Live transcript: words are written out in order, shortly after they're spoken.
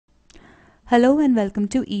Hello and welcome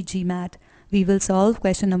to e-GMAT. We will solve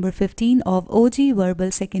question number 15 of OG Verbal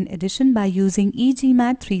 2nd edition by using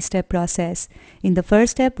e-GMAT 3-step process. In the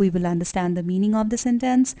first step, we will understand the meaning of the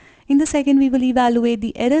sentence. In the second, we will evaluate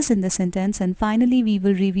the errors in the sentence, and finally, we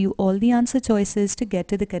will review all the answer choices to get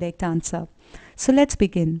to the correct answer. So let's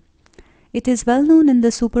begin. It is well known in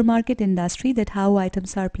the supermarket industry that how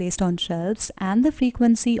items are placed on shelves and the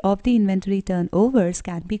frequency of the inventory turnovers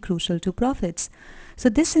can be crucial to profits. So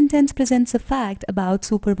this sentence presents a fact about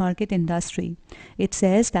supermarket industry. It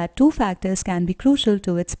says that two factors can be crucial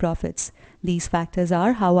to its profits. These factors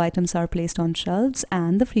are how items are placed on shelves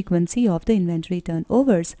and the frequency of the inventory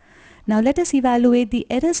turnovers. Now let us evaluate the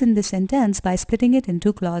errors in this sentence by splitting it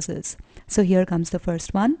into clauses. So here comes the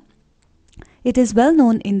first one. It is well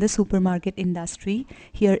known in the supermarket industry.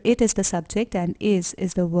 Here it is the subject and is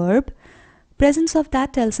the verb. Presence of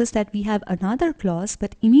that tells us that we have another clause,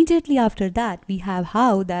 but immediately after that we have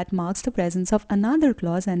how that marks the presence of another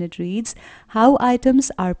clause, and it reads how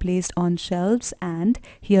items are placed on shelves, and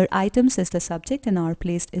here items is the subject and are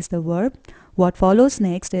placed is the verb. What follows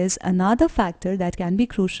next is another factor that can be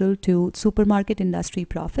crucial to supermarket industry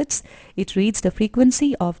profits. It reads the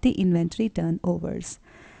frequency of the inventory turnovers.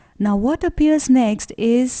 Now what appears next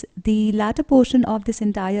is the latter portion of this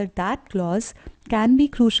entire that clause, can be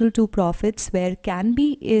crucial to profits, where can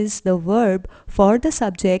be is the verb for the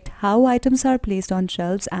subject, how items are placed on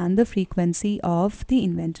shelves, and the frequency of the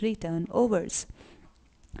inventory turnovers.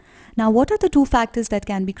 Now what are the two factors that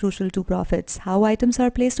can be crucial to profits? How items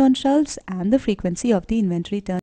are placed on shelves and the frequency of the inventory turnovers.